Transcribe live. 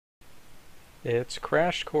It's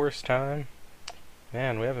crash course time.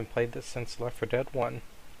 Man, we haven't played this since Left 4 Dead 1.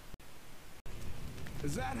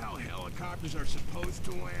 Is that how helicopters are supposed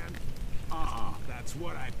to land? That's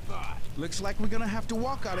what I thought. Looks like we're gonna have to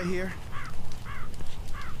walk out of here.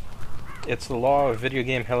 It's the law of video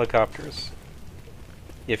game helicopters.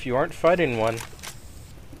 If you aren't fighting one,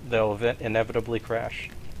 they'll inevitably crash.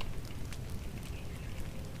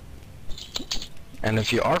 And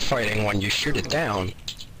if you are fighting one, you shoot it down.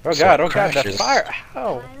 Oh so god, oh god, crashes. that fire!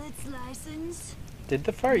 How? Did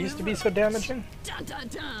the fire used to be so damaging?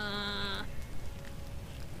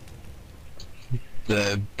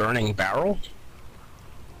 The burning barrel?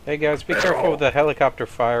 Hey guys, be careful with that helicopter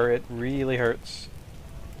fire, it really hurts.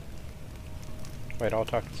 Wait, I'll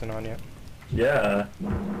talk this in on yet. Yeah,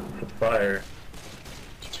 it's fire.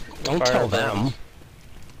 Don't Fire tell burns. them.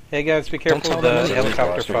 Hey guys, be careful tell with the them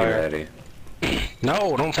helicopter fire.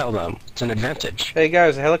 No, don't tell them. It's an advantage. Hey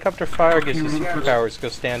guys, a helicopter fire gives you superpowers. Go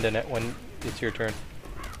stand in it when it's your turn.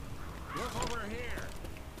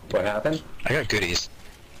 What happened? I got goodies.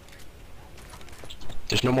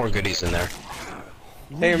 There's no more goodies in there.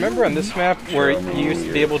 Hey, remember on this map where you used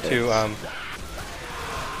to be able to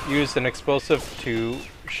use an explosive to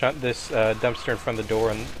shunt this dumpster in front of the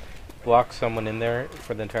door and block someone in there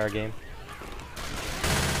for the entire game?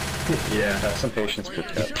 Yeah, have some patience with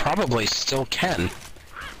You that. probably still can.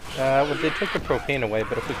 Well, they took the propane away,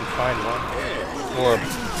 but if we can find one, or a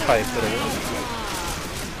pipe, it'll work.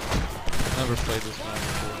 Never played this map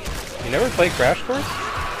before. You never played Crash Course?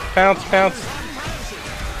 Pounce, pounce,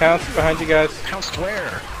 pounce behind you guys. Pounced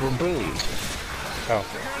where? We're boomed. Oh,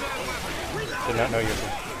 did not know you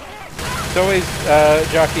were. It's always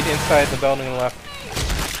jockeyed inside the building on the left.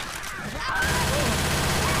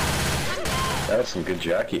 That was some good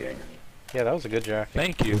jockeying. Yeah, that was a good jockey.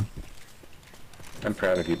 Thank you. I'm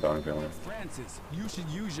proud of you, Bong Villain. Francis, you should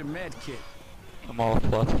use your med kit. I'm all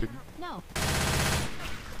flustered. No.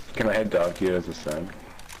 Can I adopt you as a son?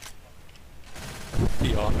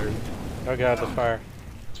 Be honored. Oh god, the fire.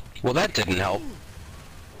 Well, that didn't help.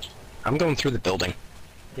 I'm going through the building.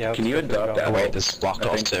 Yeah. let's Can you go through the adopt building. Oh wait, this is blocked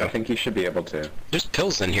off too. I think you should be able to. There's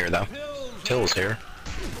pills in here though. Pills here.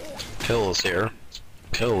 Pills here.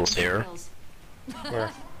 Pills here.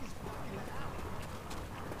 Where?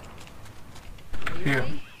 Here.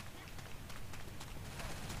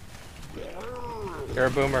 You're a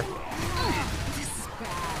boomer.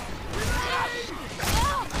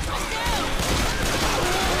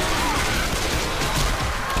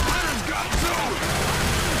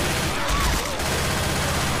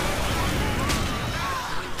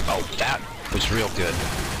 Oh, that was real good.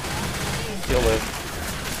 You'll live.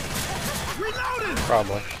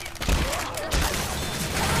 Probably.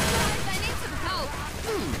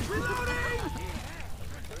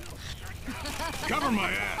 Cover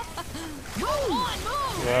my ass.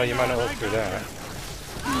 Well, you might not look through that.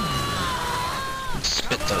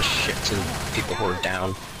 Spit those shit to the people who are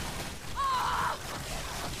down.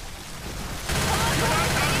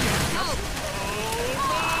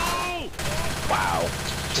 Wow.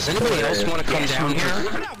 Does anybody else want to come down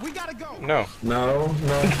here? We gotta go. No. No,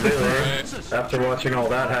 not really. After watching all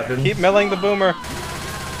that happen. Keep milling the boomer.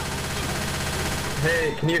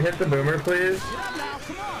 Hey, can you hit the boomer, please? Now,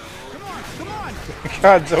 come on, come on, come on.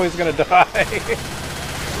 God, Zoe's gonna die.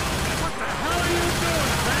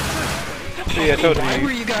 See, I told you. Why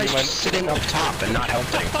were you guys went- sitting up top and not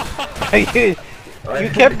helping? you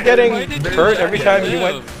kept getting Why did you hurt let every me time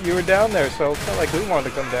live? you were down there, so it's not like we wanted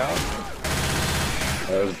to come down.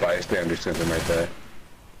 That was bystander syndrome right there.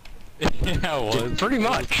 Yeah, it was. Pretty It was a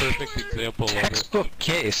much. perfect example of it. Textbook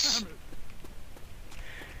case.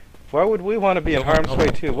 Why would we want to be in No one harm's way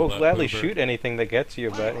else too? will We'll that gladly mover. shoot anything that gets you,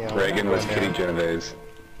 but you know. Reagan was yeah. Kitty Genovese.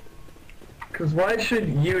 Because why should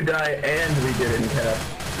you die and we get in cap?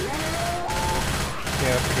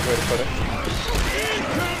 Yeah, that's a good way to put it.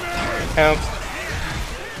 Pounce.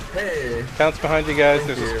 Hey. Pounce behind you guys.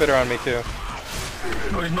 There's Thank a you. spitter on me too.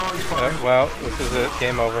 Oh, he's not fine. Well, this is it.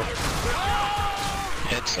 Game over.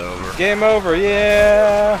 It's over. Game over,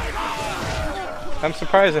 yeah! I'm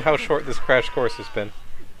surprised at how short this crash course has been.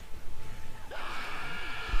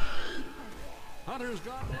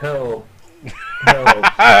 Hell. Hell.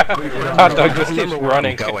 Hot dog just keeps Remember where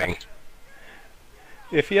running. I'm going.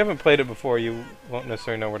 If you haven't played it before, you won't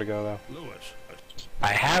necessarily know where to go, though. I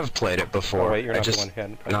have played it before. Oh, wait, you're I not the just one who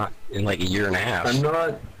hadn't played not in like a year and a half. I'm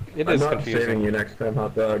not. It I'm is not confusing. saving you next time,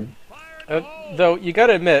 hot dog. Though, you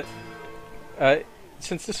gotta admit,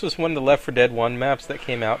 since this was one of the Left 4 Dead 1 maps that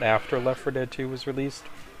came out after Left 4 Dead 2 was released,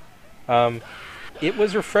 it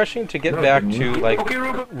was refreshing to get back to, like,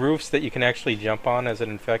 roofs that you can actually jump on as an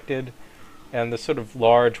infected, and the sort of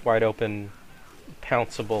large, wide-open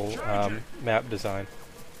pounceable map design.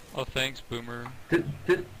 Oh, thanks, Boomer.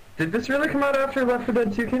 Did this really come out after Left 4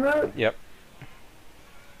 Dead 2 came out? Yep.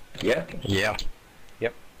 Yeah. Yeah.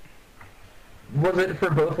 Yep. Was it for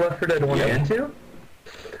both Left 4 Dead 1 Yep. and 2?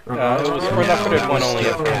 It was for Left 4 Dead 1 only.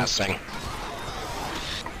 Still passing.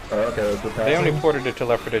 Oh, okay, that's what They only ported it to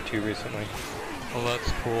Left 4 Dead 2 recently. Oh,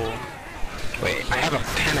 that's cool. Wait, I have a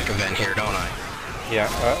panic event here, don't I? Yeah,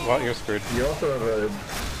 well, you're screwed. You also have a...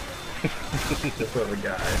 just have a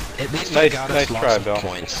guy. At least Nice- I got nice us lots try, of Bill.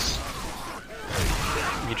 points.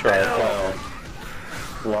 You tried. Well,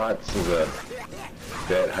 lots is a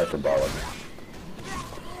bit hyperbolic.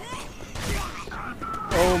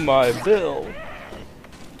 Oh my Bill!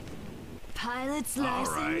 Pilot's All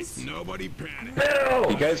right, license. nobody panic.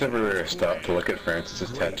 You guys ever stop to look at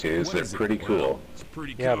Francis's tattoos? They're pretty cool. It's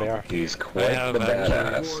pretty Yeah, they are. He's quite have the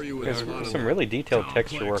actually. badass. There's some really detailed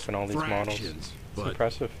texture work on all these models. It's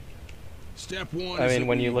impressive. Step one. I is mean, that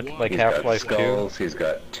when you look want- like He's got Half-Life 2, skulls, he's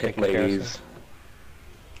got tit in comparison. ladies.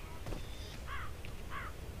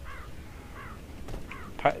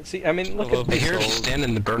 see, I mean, look I love at I hear if you Souls. stand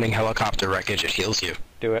in the burning helicopter wreckage, it heals you.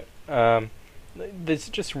 do it. There's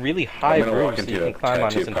just really high I'm gonna walk roofs that you into can a climb on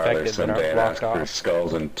tattoo as parlor infected that someday aren't and ask blocked for off.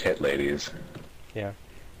 skulls and tit ladies. Yeah,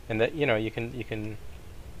 and that you know you can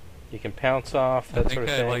pounce off I that think sort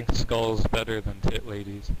of I thing. like skulls better than tit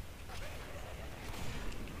ladies.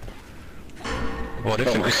 What if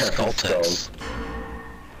Oh it my was God, skull skulls. tits?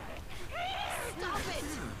 Stop it.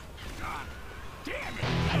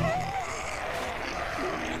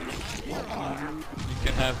 You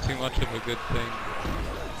can have too much of a good thing.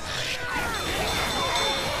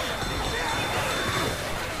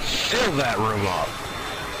 Fill that room up.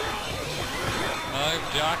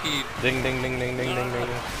 I've jockeyed. Ding ding ding ding ding ding ding.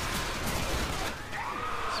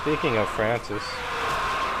 Speaking of Francis,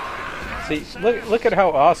 see, look at how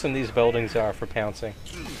awesome these buildings are for pouncing.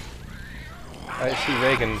 I see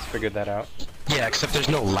Reagan's figured that out. Yeah, except there's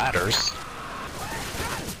no ladders.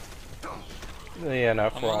 Yeah,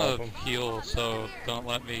 not I'm for all on of a them. heal, so don't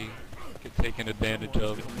let me get taken advantage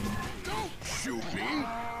of. Shoot me.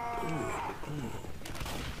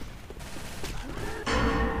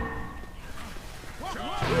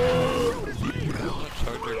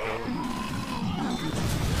 Charger go.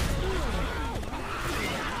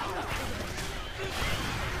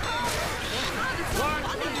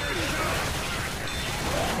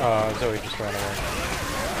 Zoe just ran away.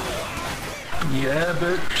 Yeah,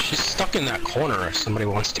 but... She's stuck in that corner if somebody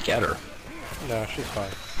wants to get her. No, she's fine.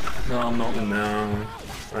 No, I'm not. No.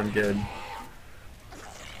 I'm good.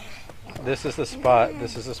 This is the spot.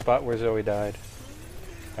 This is the spot where Zoe died.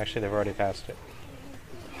 Actually, they've already passed it.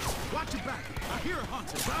 Watch your back. I hear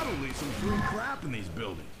hunters. That'll leave some free crap in these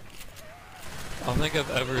buildings. I don't think I've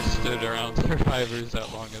ever stood around survivors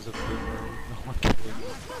that long as a boomer. No one cares.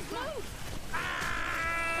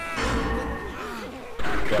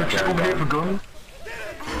 Goddamn dog. Goon?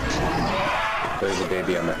 There's a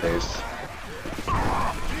baby on my face.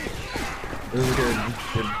 This is good.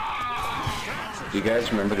 Do you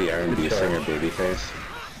guys remember the R&B singer Babyface?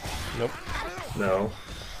 Nope. No.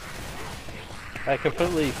 I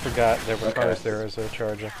completely forgot there were Okay. cars there as a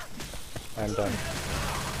charger. I'm done.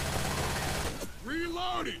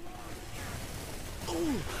 Reloading.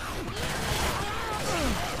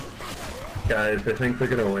 Guys, I think they're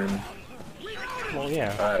gonna win. Well,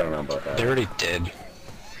 yeah. I don't know about that. They already did.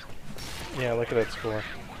 Yeah, look at that score.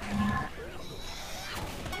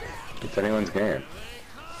 It's anyone's game.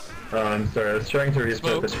 Oh, I'm sorry, I was trying to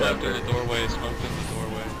restart the Smoked in chapter. the doorway, smoked in the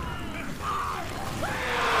doorway.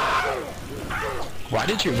 Why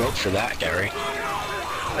did you vote for that, Gary?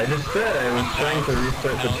 I just said I was trying to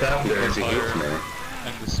restart the chapter. Because he hates me.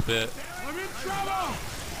 And the spit. I'm in trouble.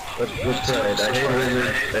 That's right, I hate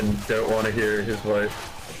Wizards and don't want to hear his voice.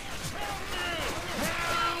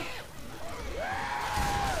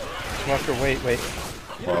 Smoker, wait.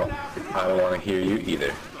 Well, I don't want to hear you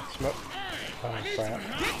either. Smoke. Oh, crap.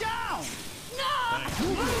 Get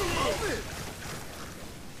down!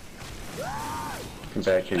 Come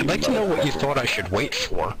back here, I'd you like to know what you motherfucker. thought I should wait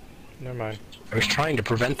for. Never mind. I was trying to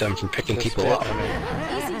prevent them from picking The people spit, up.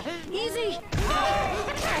 I mean. Easy.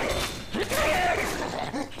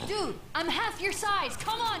 Dude, I'm half your size.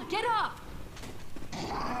 Come on, get up.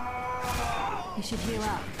 You should heal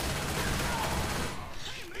up.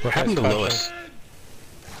 What happened to Nice Lewis?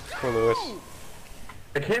 Poor Lewis.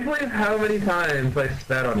 I can't believe how many times I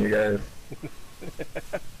spat on you guys.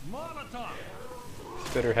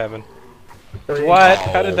 Spitter heaven. Like, What?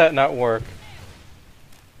 How did that not work?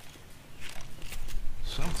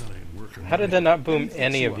 Something ain't working. How did that not boom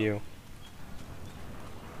any of you?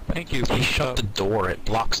 Thank you. He Boost shut up. the door, it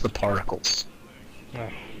blocks the particles.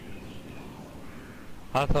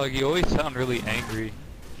 Hot Dog, you always sound really angry.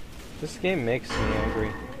 This game makes me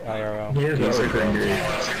angry, IRL. He is always angry.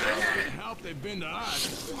 Help they've been to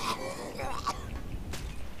us.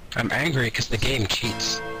 I'm angry because the game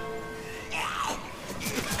cheats.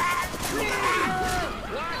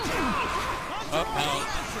 Oh, Alex.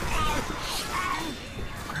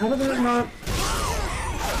 How did that not?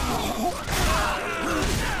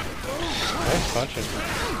 Nice punching.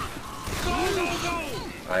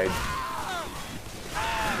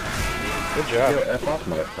 Good job. Yo, F off,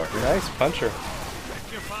 motherfucker. Nice puncher.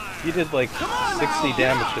 You did like 60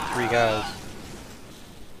 damage to 3 guys.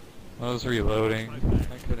 I was reloading.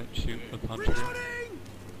 I couldn't shoot the puncher.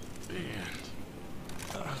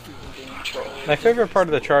 My favorite part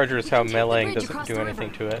of the Charger is how meleeing doesn't do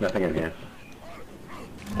anything to it. Nothing in here.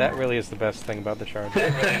 That really is the best thing about the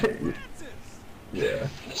Charger. Yeah.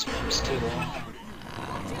 This map's too long.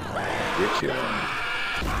 You're too long.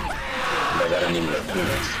 By that I mean your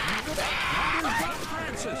penis.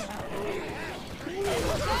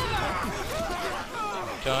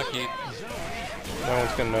 Jockey. No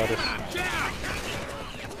one's gonna notice.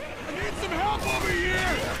 Need some help over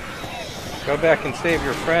here. Go back and save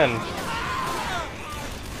your friend.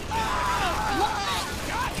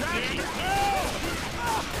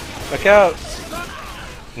 Look out!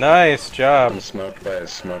 Nice job. I'm smoked by a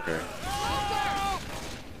smoker.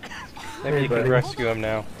 Maybe you can rescue him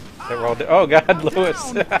now. That we're all oh God,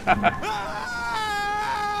 Lewis!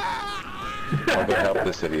 I'll go help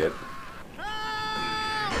this idiot.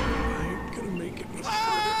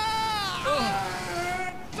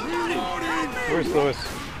 Where's Lewis?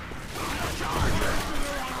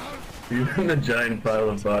 He's in the giant pile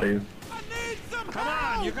of bodies. Come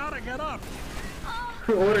on, you gotta get up.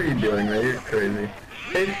 What are you doing, man? You're crazy.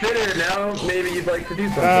 Hey, Spitter, now maybe you'd like to do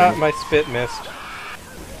something. Ah, my spit missed.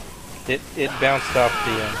 It bounced off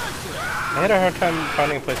the I had a hard time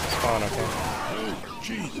finding a place to spawn, okay.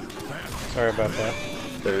 Sorry about that.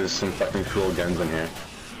 There's some fucking cool guns in here.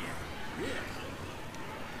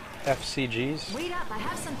 FCGs? Wait up, I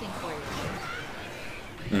have something for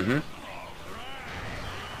you. Mm-hmm.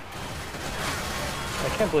 I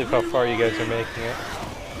can't believe how far you guys are making it.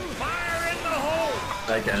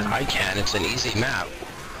 I can. I can, it's an easy map.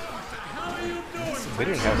 We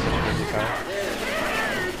didn't have such an easy time.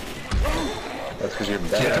 That's because you're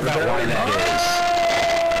Think bad. about why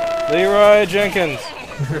that Leroy Jenkins!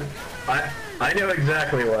 I know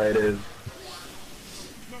exactly why it is.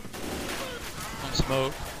 On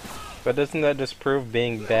smoke. But doesn't that just prove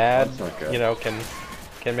being bad, That's not good. you know, can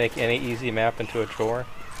make any easy map into a chore?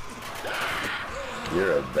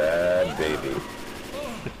 You're a bad baby.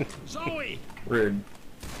 Zoe, Rude.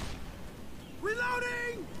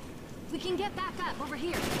 reloading. We can get back up over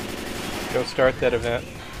here. Go start that event.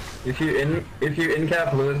 If you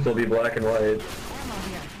in-cap Lewis, it'll be black and white. Ammo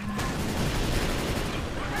here.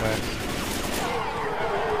 Nice.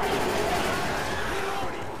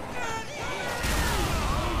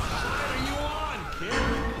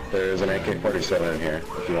 There's an AK-47 in here,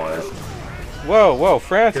 if you want it. Whoa, whoa, Good,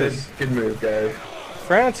 Francis! good move, guys.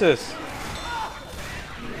 Francis!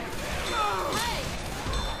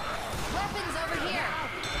 Weapons over here.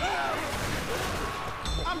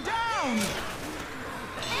 I'm down!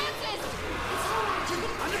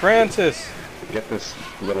 Francis! Get this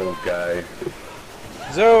little guy.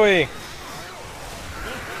 Zoe!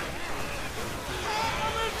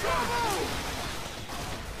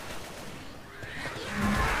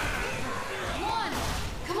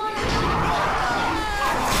 Come on.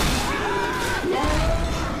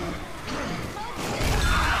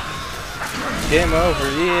 Game over,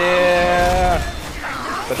 yeah!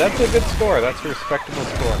 But that's a good score, that's a respectable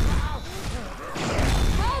score.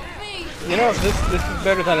 Help me. You know, this is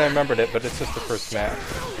better than I remembered it, but it's just the first match.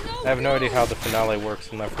 I have no idea how the finale works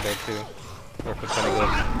in Left 4 Dead 2. Or if it's any good.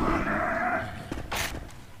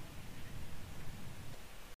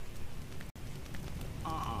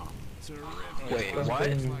 Wait, what?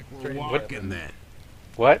 We're walking then.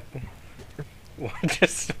 What?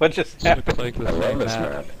 What just happened? Looks like the I love same this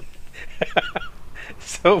map. map.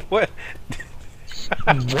 So what?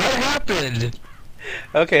 What happened?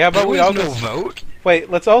 Okay, how about There we was all no just vote? wait?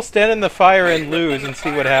 Let's all stand in the fire and lose and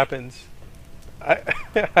see what happens.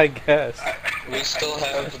 I guess. We still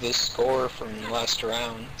have the score from last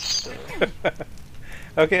round, so...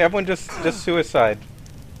 Okay, everyone just suicide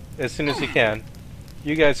as soon as you can.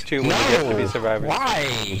 You guys too when you get to be survivors.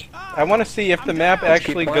 Why? I want to see if the map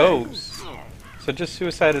actually goes. So just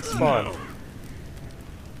suicide at spawn.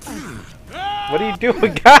 What are you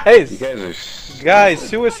doing, guys? You guys are Guys,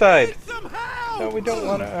 suicide. Some help. No, we don't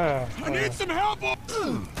want to. I need some help. Get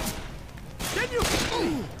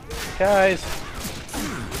Guys,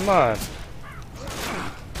 come on.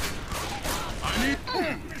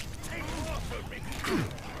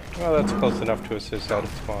 Well, that's close enough to assist out of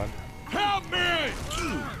spawn. Help me!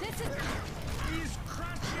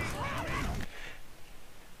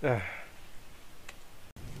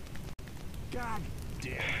 God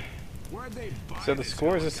damn. Where'd they buy So the this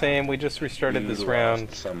score is the same. We just restarted this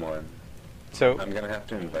round. Someone. So I'm gonna have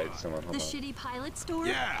to invite someone. Hold The on. shitty pilot store?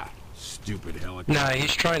 Yeah. Stupid helicopter. Nah,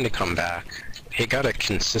 he's trying to come back. He got a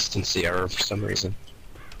consistency error for some reason.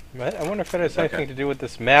 I wonder if it has anything to do with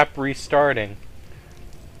this map restarting.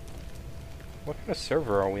 What kind of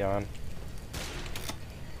server are we on?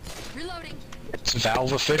 Reloading. It's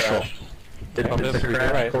Valve official. It's Oh, a you're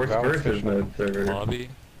Crash right, Course Valve versus official. mode server. Lobby.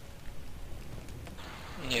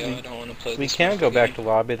 Yeah, I don't want to play We this can one go for back you. to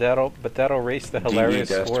lobby. That'll erase the hilarious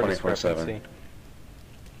DD score 24/7. discrepancy,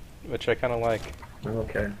 which I kind of like.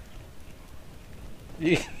 Okay.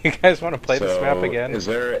 You guys want to play this map again? Is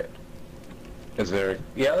there?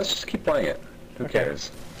 Yeah, let's just keep playing it. Who Okay. cares?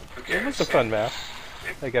 It was a fun map,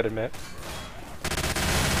 I gotta admit.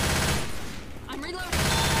 I'm reloading.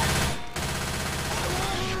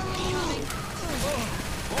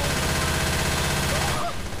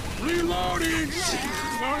 Reloading!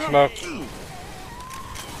 Smoke.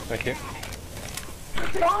 Thank you. You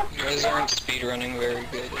guys aren't speedrunning very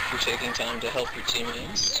good if you're taking time to help your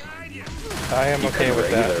teammates. I am okay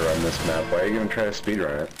with Regular that. run this map. Why are you gonna try to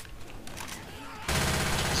speedrun it?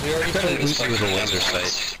 So we already played this Uzi with a fucking laser game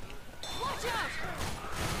sight. Watch out.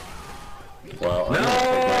 Well, I'm gonna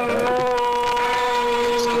take my time.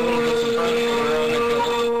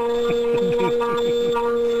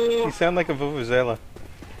 You sound like a vuvuzela.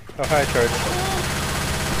 Oh, hi, Charge.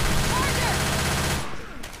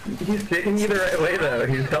 He's taking you the right way though.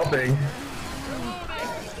 He's helping.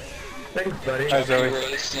 Thanks, buddy. Hi, Zoe.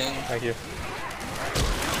 racing. Thank you.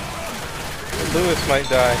 Lewis might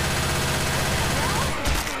die.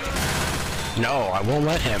 No, I won't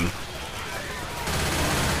let him.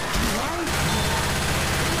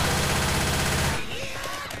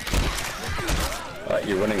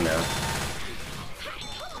 You're winning now.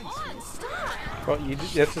 Come on, stop. Well,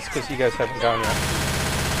 that's just because you guys haven't gone yet.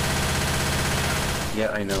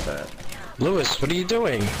 Yeah, I know that. Lewis, what are you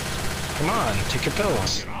doing? Come on, take your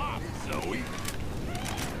pills.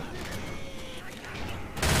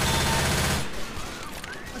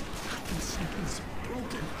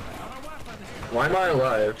 Why am I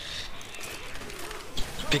alive?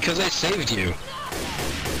 Because I saved you.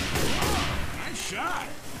 Nice shot.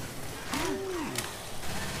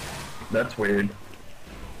 That's weird.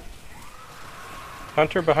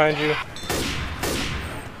 Hunter behind you.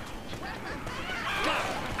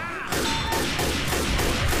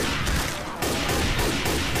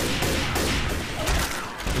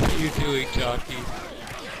 What are you doing, jockey?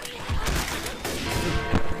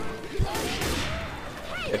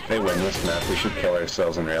 If they win this map, we should kill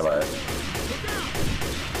ourselves in real life.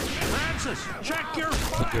 Francis, check your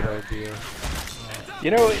That's a good idea.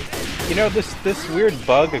 You know this weird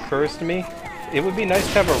bug occurs to me. It would be nice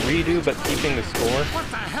to have a redo, but keeping the score, What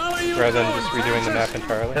the hell are you rather doing, than just redoing the map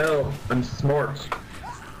entirely. Hell, I'm smart.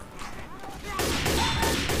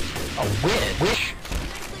 A witch?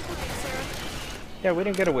 Yeah, we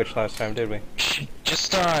didn't get a witch last time, did we?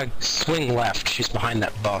 Just swing left. She's behind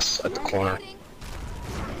that bus at the corner.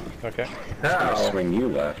 Okay. How? Swing you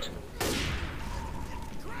left.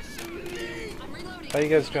 I'm reloading. How you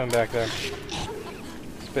guys doing back there?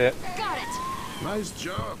 Spit. Got it. Nice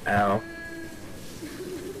job. Ow.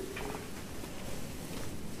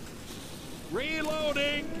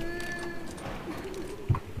 Reloading.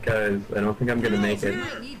 Guys, I don't think I'm gonna make it.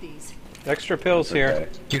 I need these. Extra pills here. Okay.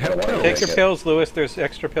 You have I don't wanna pills. Take make your it. pills, Lewis. There's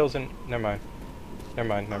extra pills in. Never mind. Never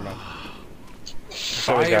mind. Never mind.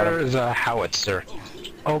 So we got Fire 'em. the howitzer.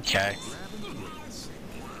 Okay.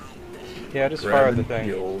 Yeah, just fire the Grab and thing.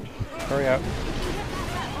 heal. Hurry up. Over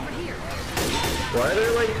here. Why are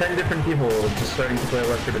there like 10 different people just starting to play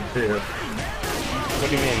Left 4 Dead 2? What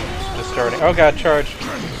do you mean? Just starting. Oh god, charge.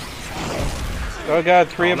 Oh god,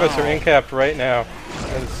 three of us are incapped right now.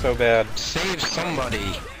 That is so bad. Save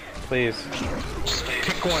somebody. Please. Just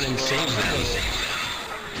pick one and save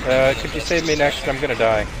them. Could you save me next? I'm gonna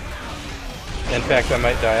die. In fact, I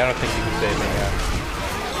might die. I don't think you can save me now.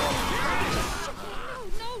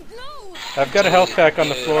 No. I've got a health pack on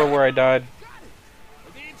the floor where I died.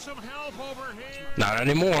 Need some help over here. Not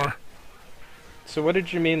anymore. So what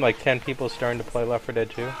did you mean, like 10 people starting to play Left 4 Dead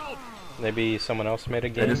 2? Maybe someone else made a I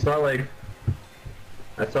game? just saw like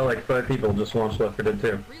 5 people just launched Left 4 Dead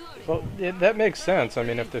 2. Well, that makes sense. I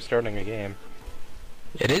mean, if they're starting a game.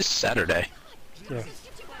 It is Saturday. Yeah.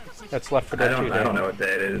 That's Left 4 Dead 2 I day. don't know what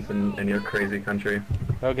day it is in your crazy country.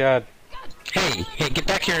 Oh god. Hey, get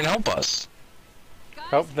back here and help us.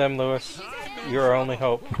 Help them, Lewis. You're our only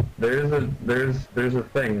hope. There's a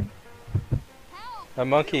thing. A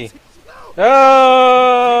monkey.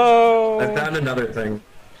 Oh! I found another thing.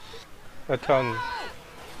 A tongue.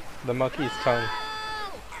 The monkey's tongue.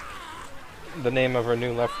 The name of our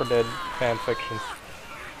new Left 4 Dead fanfiction.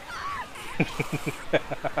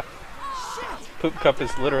 Poop Cup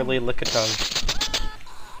is literally lick-a-tongue.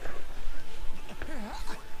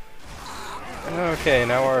 Okay,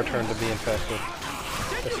 now our turn to be infested.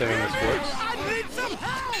 Assuming this works.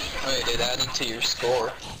 Wait, it added to your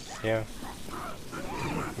score. Yeah.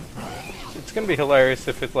 It's gonna be hilarious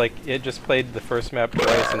if it's like, it just played the first map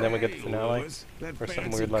twice and then we get the finale. Or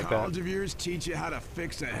something weird like that. College of yours teach you how to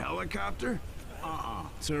fix a helicopter?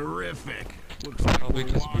 Terrific. Looks Probably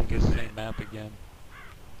like just be the same map again.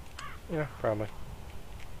 Yeah, probably.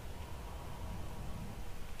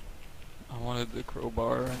 I wanted the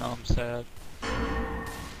crowbar and I'm sad.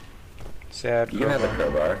 Sad. You can have a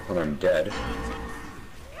crowbar when I'm dead.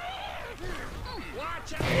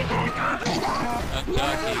 I'm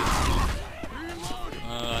jockey.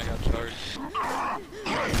 I got charged.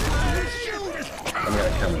 I'm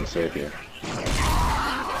gonna come and save you.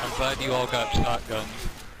 I'm glad you all got shotguns.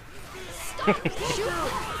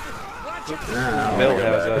 Bill Go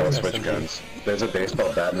has back, I'll a switch SMG. guns. There's a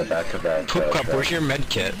baseball bat in the back of that. Poop Cup, truck. where's your med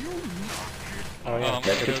kit? Oh yeah.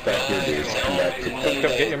 Medkit's back here, dude. Come back to Poop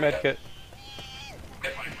Cup, get your medkit.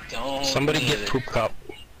 Don't Somebody need get it. Poop Cup,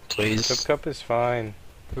 please. Poop Cup is fine.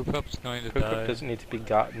 Poop Up's going to Poop die. Cup doesn't need to be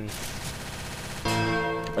gotten.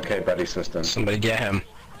 Okay, buddy system. Somebody get him.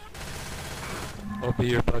 I'll be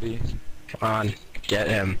your buddy. Come on, get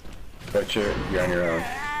him. Butcher, you're on your own.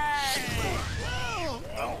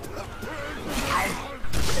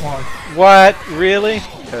 What? Really?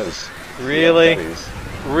 Because Really?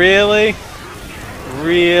 Really?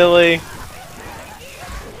 Really?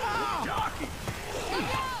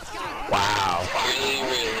 Wow.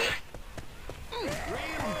 Really?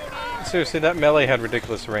 Seriously, that melee had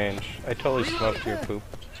ridiculous range. I totally smoked your poop.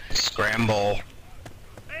 Scramble.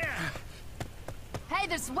 Hey,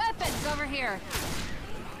 there's weapons over here.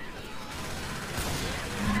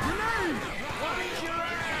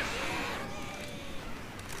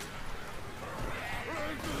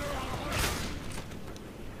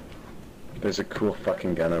 There's a cool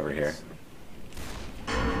fucking gun over here.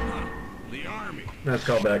 the army. Let's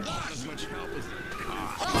call back. As much help as it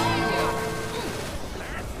costs.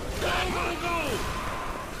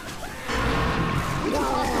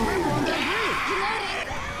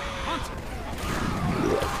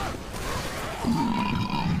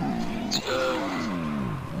 Let's go.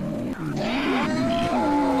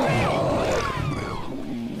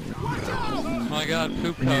 Oh my god,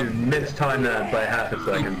 Poop You Cup. mistimed that by half a You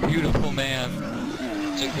second. beautiful man.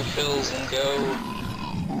 Take your pills and go.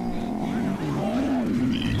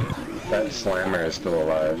 That slammer is still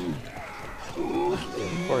alive.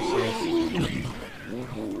 Of course he is.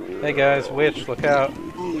 Hey guys, witch, look out.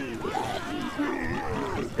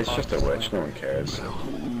 It's just a witch, no one cares.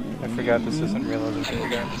 I forgot this isn't realism.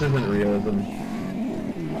 This isn't realism.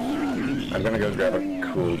 I'm gonna go grab a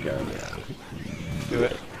cool gun. Do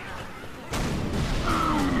it.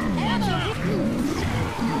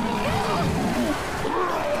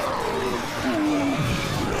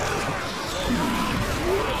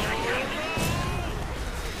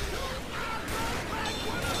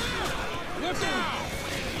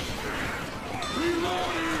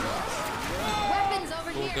 Weapons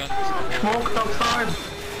over Cool here. guns. Smoke outside!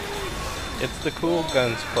 It's the Cool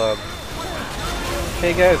Guns Club.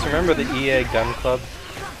 Hey guys, remember the EA Gun Club?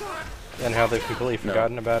 And how they've completely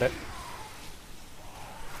forgotten about it?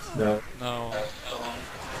 No. No.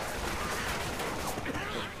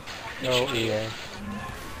 No EA.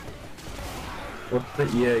 What's the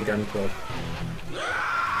EA gun club?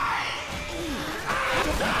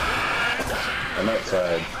 I'm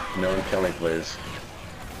outside. No one kill me, please.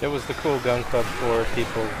 It was the Cool Gun Club for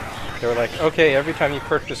people. They were like, okay, every time you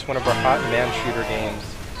purchase one of our Hot Man Shooter games,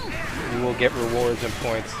 you will get rewards and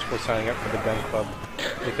points for signing up for the Gun Club.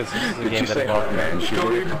 Because this is a Did game you that say involves Hot Man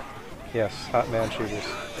Shooter? Yes, Hot Man Shooters.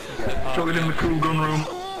 Show it in the cool gun room.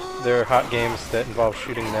 They're hot games that involve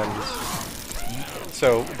shooting guns.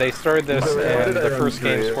 So they started this, and the first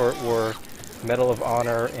games for it were Medal of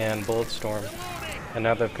Honor and Bulletstorm. And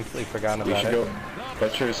now they've completely forgotten We about should it. go.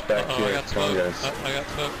 Butcher's back Oh, I here. got Come on, smoked. guys. I got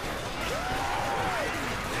smoked.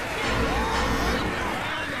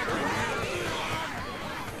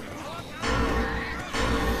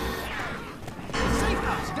 Safe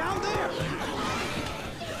house down there.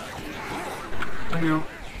 Thank you.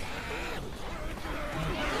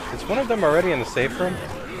 Is one of them already in the safe room?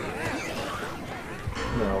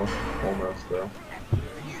 No, almost though.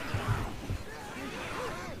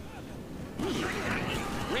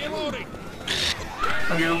 Reloading.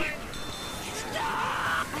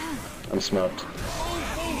 I'm smoked.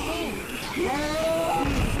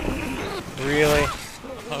 Really?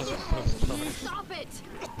 Stop it!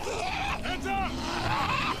 Heads up.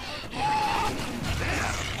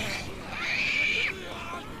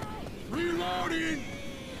 Reloading.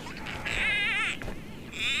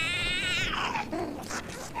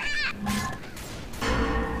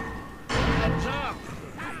 Heads up.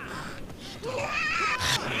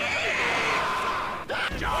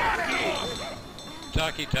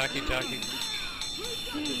 Jockey.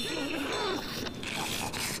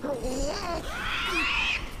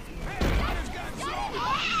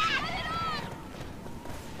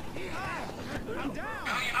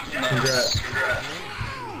 Congrats.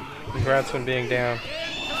 Congrats on being down.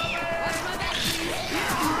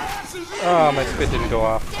 Oh, my spit didn't go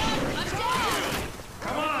off.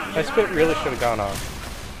 My spit really should have gone off.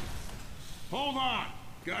 Hold on.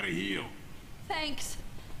 Gotta heal. Thanks.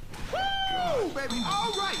 Woo, baby.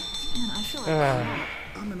 All right. Man, I feel like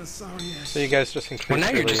I'm in a sorry ass. So you guys just increased Well, now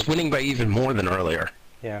your you're lead. just winning by even more than earlier.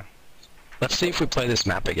 Yeah. Let's see if we play this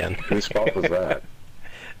map again. Whose fault was that?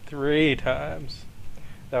 3 times.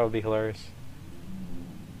 That would be hilarious.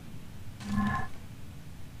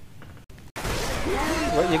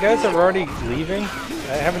 What, you guys are already leaving?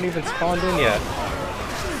 I haven't even spawned in yet.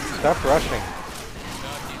 Stop rushing.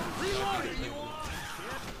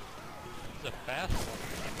 It's a fast one.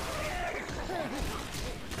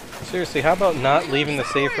 Seriously, how about not leaving the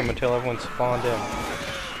safe room until everyone's spawned in?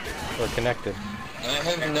 Or connected. I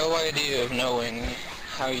have no idea of knowing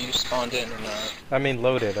how you spawned in or not. I mean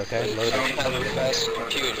loaded, okay? I Loaded. don't have a fast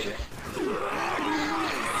computer.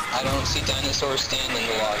 I don't see dinosaurs stand in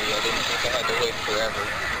the lobby. I didn't think I had to wait forever.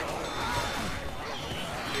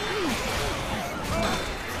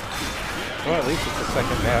 Well, at least it's the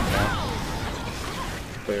second map now.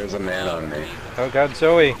 There's a man on me. Oh god,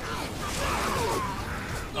 Zoe!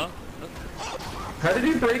 How did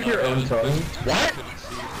you break your own tongue? What?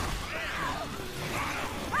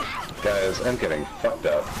 Guys, I'm getting fucked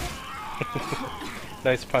up.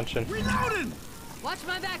 Nice punching. Reloading. watch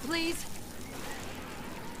my back, please.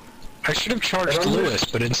 I should have charged Lewis,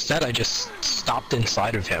 but instead I just stopped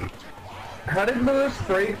inside of him. How did Lewis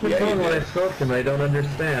break the Yeah, tongue you when I did. spoke to him? I don't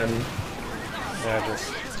understand. Yeah,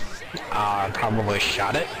 just... Probably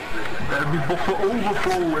shot it. That'd be buffer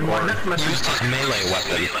overflow in my neck Used his melee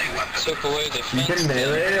weapon. Took away the You fence. can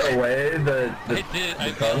melee away the I did.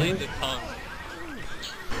 I meleeed the tongue.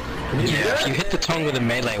 Can you do Yeah, if that? you hit the tongue with a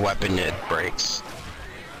melee weapon, it breaks.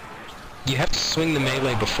 You have to swing the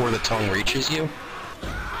melee before the tongue reaches you,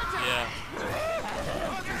 Yeah.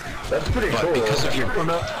 That's pretty but cool. because of your I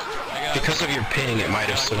got because of your ping, it might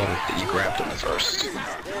assume that you grabbed him first.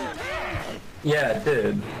 Yeah, it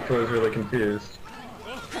did. So I was really confused.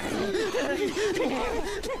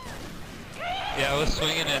 Yeah, I was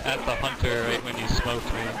swinging it at the hunter right when you smoked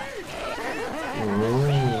me.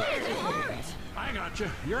 Ooh. I got you.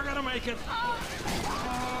 You're gonna make it.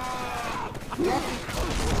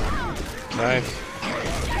 Nice.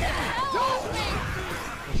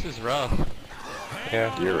 This is rough.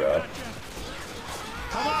 Yeah. You're up.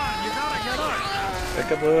 Come on, you gotta get up.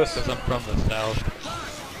 Pick up Lewis. Because I'm from the south.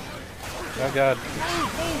 Oh god.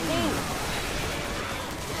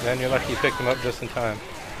 Man, you're lucky you picked him up just in time.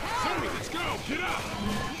 Let's go. Get up.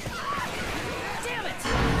 Damn it!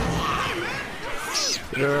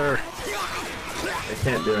 Sure. I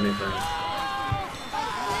can't do anything.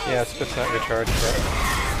 Yeah, spit's not recharged yet.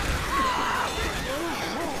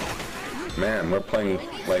 Man, we're playing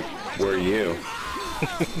like we're you. I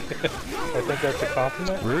think that's a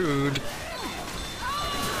compliment. Rude.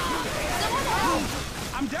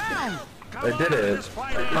 I'm down. I did it.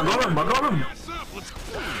 I got him. I got him.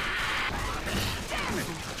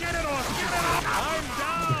 Get it off. Get it off. I'm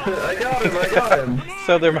down. I got him.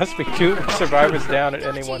 So there must be 2 survivors down at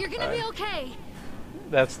Gotcha, any one you're gonna be time. okay.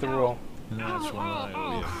 That's the rule. That was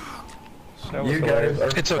You hilarious.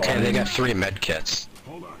 guys are It's okay, fun. they got 3 med kits.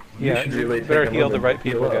 Hold on. Yeah, should you really better take a heal the moment right to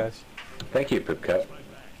heal people, up. guys. Thank you, Poop Cup.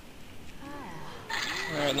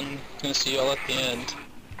 Alright, I'm gonna see y'all at the end.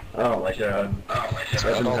 Oh my god. That Got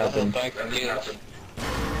didn't all the happen. help I can give.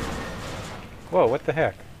 Whoa, what the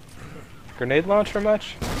heck? Grenade launcher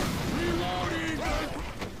much?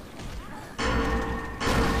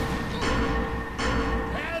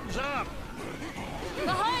 Heads up.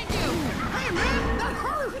 Behind you! Hey man, that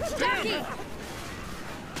hurt. Jackie!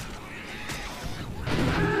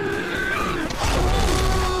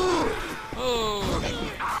 Oh!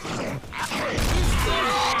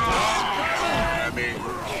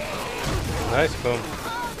 Nice, boom.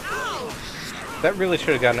 That really should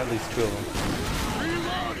have gotten at least 2 of them.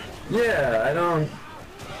 Yeah, I don't...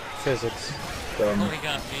 Physics. Oh, he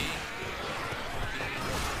got me.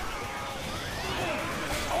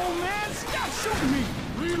 Oh man, stop shooting me!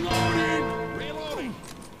 Reloading! Reloading!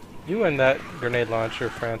 You and that grenade launcher,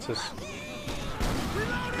 Francis.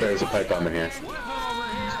 There's a pipe bomb in here.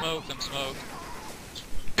 Smoke, I'm smoke.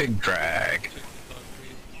 Big drag.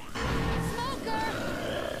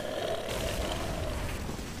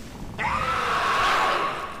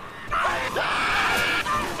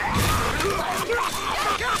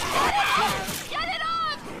 Get it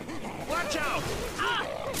off! Watch out!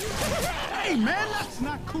 Hey man, that's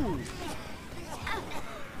not cool!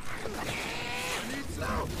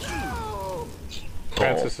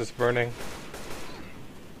 Francis is burning.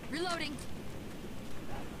 Reloading.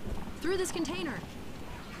 Through this container.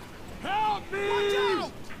 Help me! Watch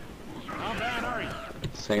out! How bad are you?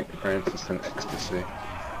 St. Francis in ecstasy.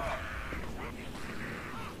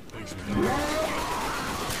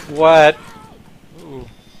 What? Ooh.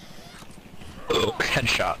 Oh,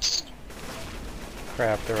 headshots.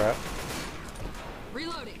 Crap, they're up.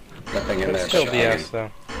 Reloading. Nothing in there. It's still shot. BS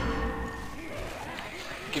though.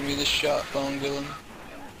 Give me the shot, Bone Villain.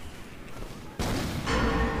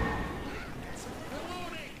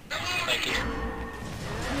 Thank you.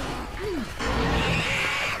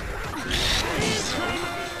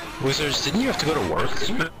 Wizards, didn't you have to go to work?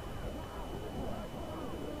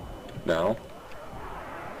 No.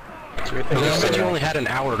 You You said you only had an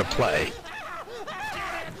hour to play.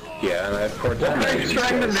 Yeah, and I have 4 Why are you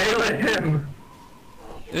trying to melee him?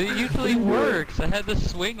 It usually works. I had to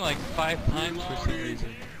swing like 5 times for some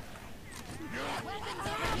reason.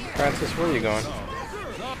 Francis, where are you going?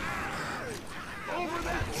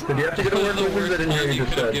 Did you have to go to work The with worst it in here, time you you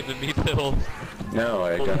just could have said? given me pills. No,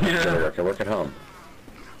 I don't have to go to work. I work at home.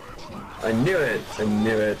 I knew it, I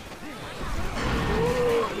knew it.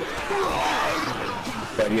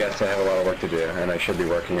 But yes, I have a lot of work to do, and I should be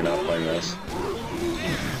working and not playing this.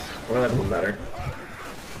 Well, that doesn't matter.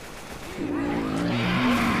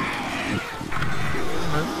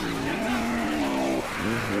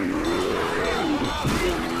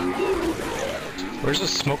 Where's a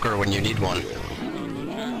smoker when you need one?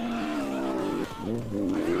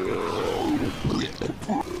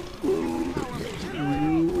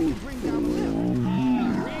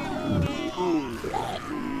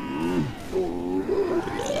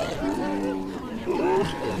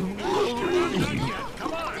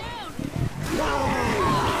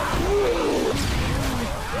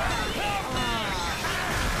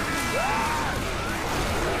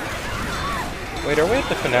 Wait, are we at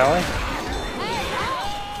the finale?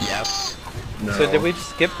 Yes. No. So did we just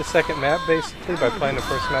skip the second map basically by playing the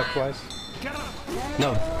first map twice?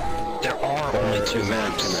 No. There are only 2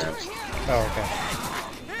 maps. Oh, okay.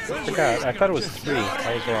 I forgot. I thought it was 3.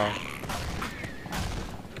 I was wrong.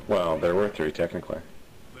 Well, there were 3 technically.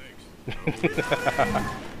 Man,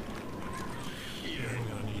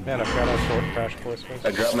 I forgot how short Crash Course was.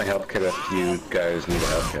 I dropped my health kit if you guys need a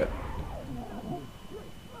health kit.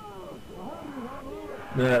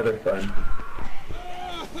 Yeah, they're fun.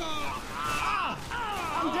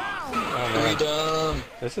 Oh, man. Freedom!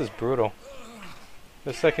 This is brutal.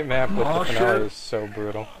 The second map with the finale is so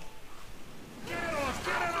brutal.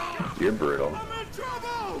 You're brutal.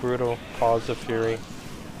 Brutal, Paws of Fury.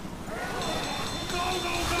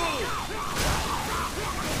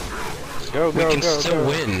 Go, We go, can go, still go.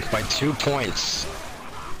 win by 2 points.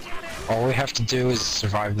 All we have to do is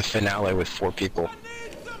survive the finale with 4 people.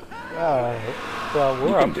 Well, You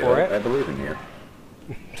we're can up do for it. I it. believe in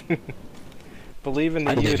you. Believe in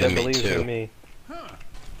I the you believe that in me, believes too. in me.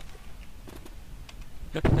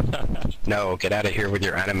 No, get out of here with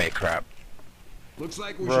your anime crap. Looks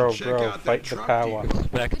like we Bro, should check bro, out fight that the truck power. dealer.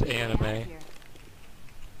 Respect anime.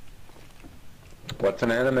 What's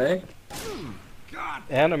an anime? God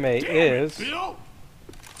Anime is... Bill!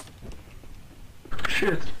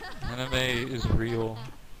 Shit. Anime is real.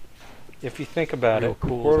 If you think about Real it,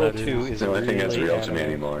 cool, Portal that 2 is. is The only thing that's really real to me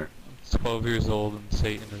anime. anymore. It's 12 years old and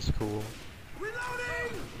Satan is cool. I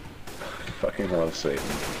fucking love Satan.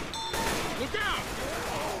 Look out!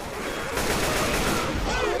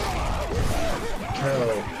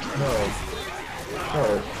 Help, help,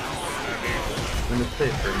 help. I'm a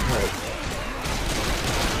safer, help.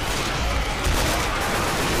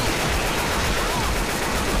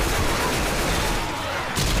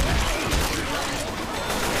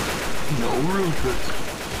 No Rufus.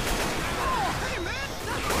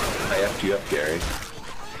 I effed you up, Gary.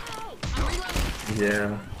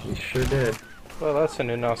 Yeah, you sure did. Well, that's an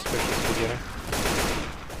inauspicious beginning.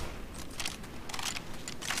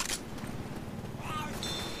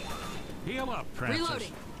 Heal up, Francis.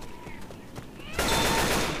 Reloading.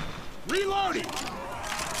 Reloading!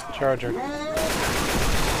 Charger.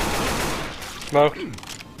 Smoke.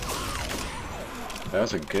 That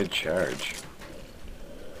was a good charge.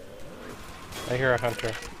 I hear a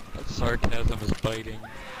hunter. That sarcasm is biting.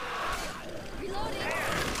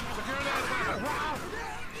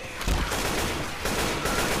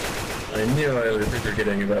 I knew I was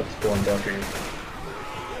forgetting about spawn bucking.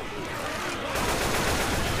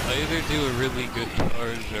 I either do a really good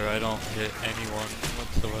charge or I don't hit anyone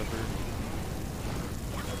whatsoever.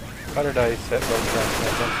 Hunter dice at both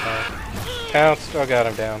times. Pounced. Oh god,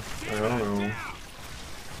 I'm down. Oh.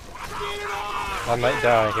 I might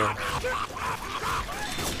die here.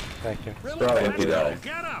 Thank you. Probably die.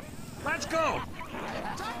 Get up! Let's go!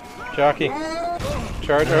 Jockey.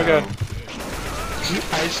 Charge. Oh god.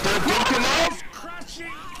 I still think enough!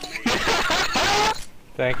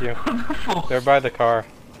 Thank you. They're by the car.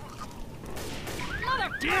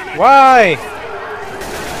 Why?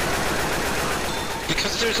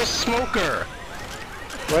 Because there's a smoker!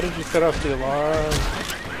 Why did you set off the alarm?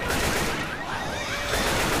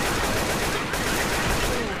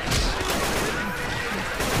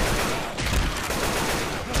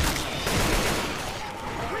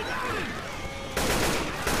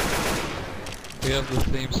 We have the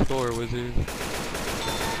same score, wizard.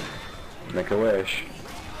 Make a wish.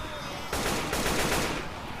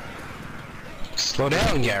 Slow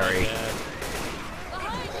down, Gary.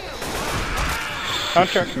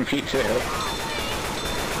 Hunter. Me too.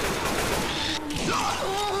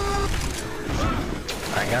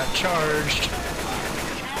 I got charged.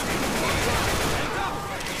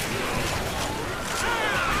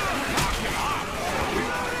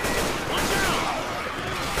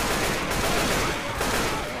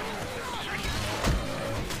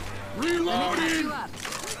 Reloading!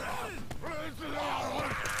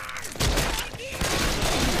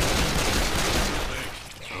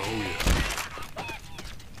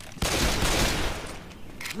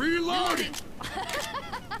 Reloading!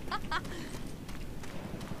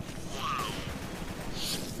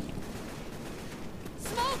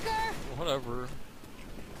 Smoker. Whatever.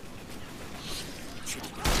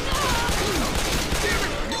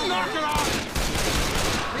 Knock it off!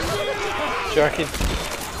 Jockey.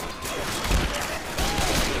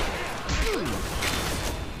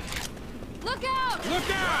 Look out! Look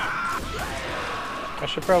out! I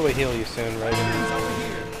should probably heal you soon, right?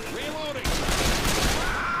 Reloading!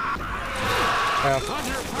 Pounce.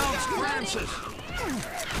 Hunter pounds Francis!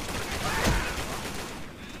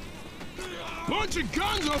 Bunch of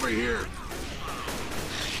guns over here!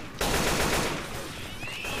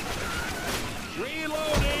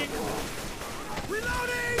 Reloading!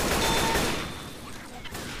 Reloading!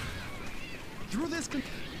 Through this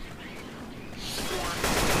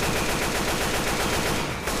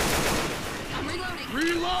I'm reloading.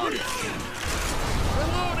 Reloading!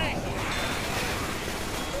 Reloading!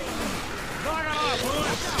 Knock it off,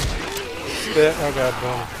 boys! Spit. Oh god,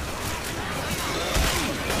 boom.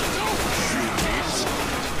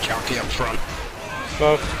 Jockey up front.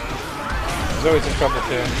 Smoke. Zoe's in trouble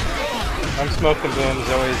too. I'm smoking boom.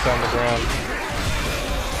 Zoe's on the ground.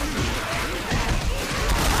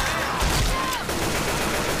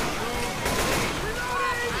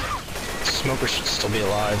 Smoker should still be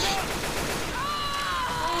alive.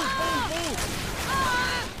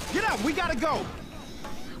 Get up! We gotta go!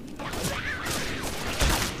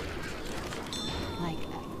 Like,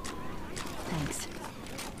 thanks.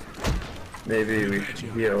 Maybe we should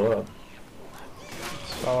heal up.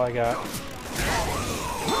 That's all I got.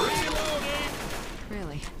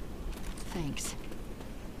 Really? Thanks.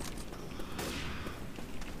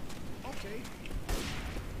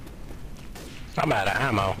 I'm out of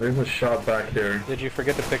ammo. There's a shot back here. Did you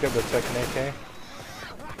forget to pick up the second AK?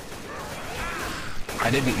 I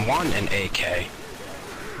didn't want an AK.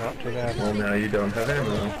 Not too bad. Well, now you don't have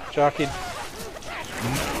ammo. Jockey.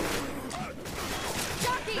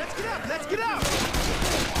 Let's get up! Let's get up!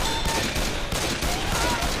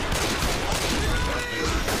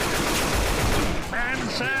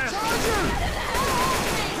 Francis!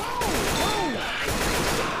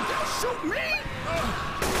 Shoot me!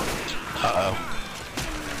 Uh-oh.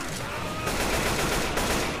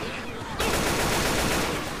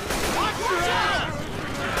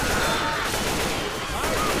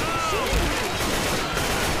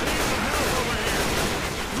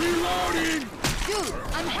 Reloading! Dude,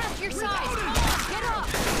 I'm half your size. Come on, get up.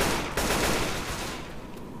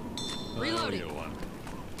 Reloading.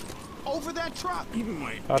 Over that truck! Even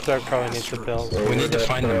my Hot dog probably needs the pills. We need to Over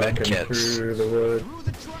find the that med truck and kits. through the wood.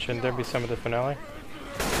 Shouldn't there be some of the finale?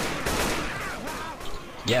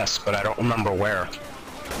 Yes, but I don't remember where.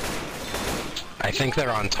 I think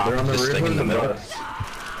they're on top They're on of the this roof thing of in the the middle. bus.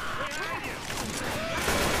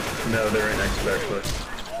 No, they're right next to their foot.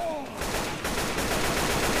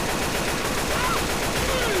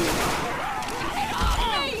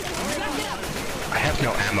 I have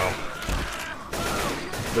no ammo.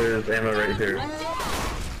 There's ammo right here.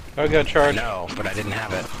 Oh, got charged. No, but I didn't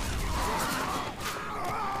have it.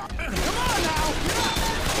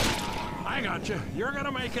 I got you. You're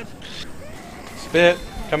gonna make it. Spit,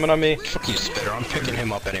 coming on me. Fuck you, Spitter. I'm picking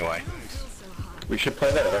him up anyway. We should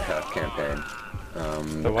play that other half campaign.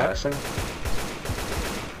 The what? passing.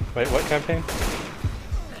 Wait, what campaign?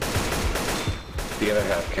 The other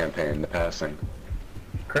half campaign, the passing.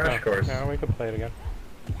 Crash course. Yeah, we could play it again.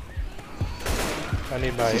 I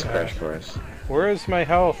need my. This is Crash Course. Where is my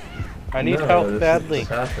health? I need No, health this is badly.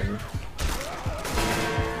 passing.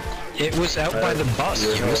 It was out by the bus.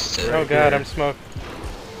 You missed it. Oh god, I'm smoked.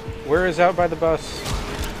 Where is out by the bus?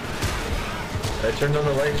 I turned on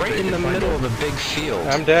the light. so Right you in can the find middle it. of the big field.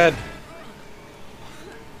 I'm dead.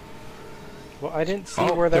 Well, I didn't see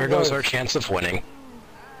Oh, where that there goes was. our chance of winning.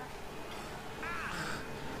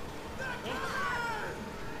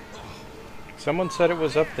 Someone said it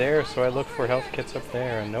was up there, so I looked for health kits up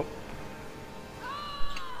there, and nope.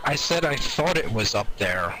 I said I thought it was up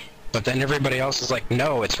there, but then everybody else is like,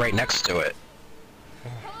 no, it's right next to it.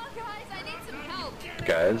 Come on, guys, I need some help.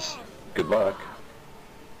 Guys, good luck.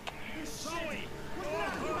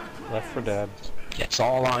 Left for dead. It's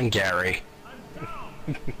all on Gary.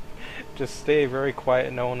 Just stay very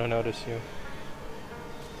quiet, no one will notice you.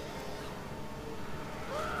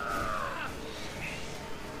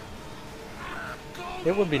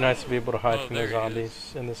 It would be nice to be able to hide from the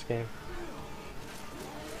zombies in this game.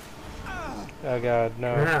 Oh god,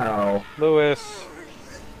 no. Ow. Lewis!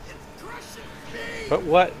 But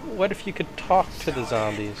what if you could talk to the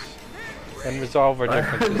zombies and resolve our I was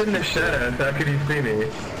differences? in the shadows. How could you see me?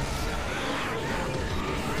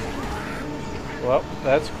 Well,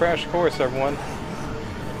 that's Crash Course, everyone.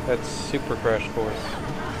 That's Super Crash Course.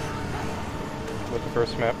 With the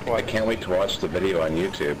first map I twice. can't wait to watch the video on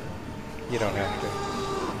YouTube. You don't have to.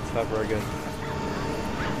 It's not very good.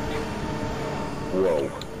 Whoa.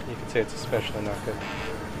 You could say it's especially not good.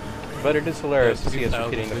 But it is hilarious to see us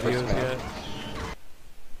repeating the first map. Yet?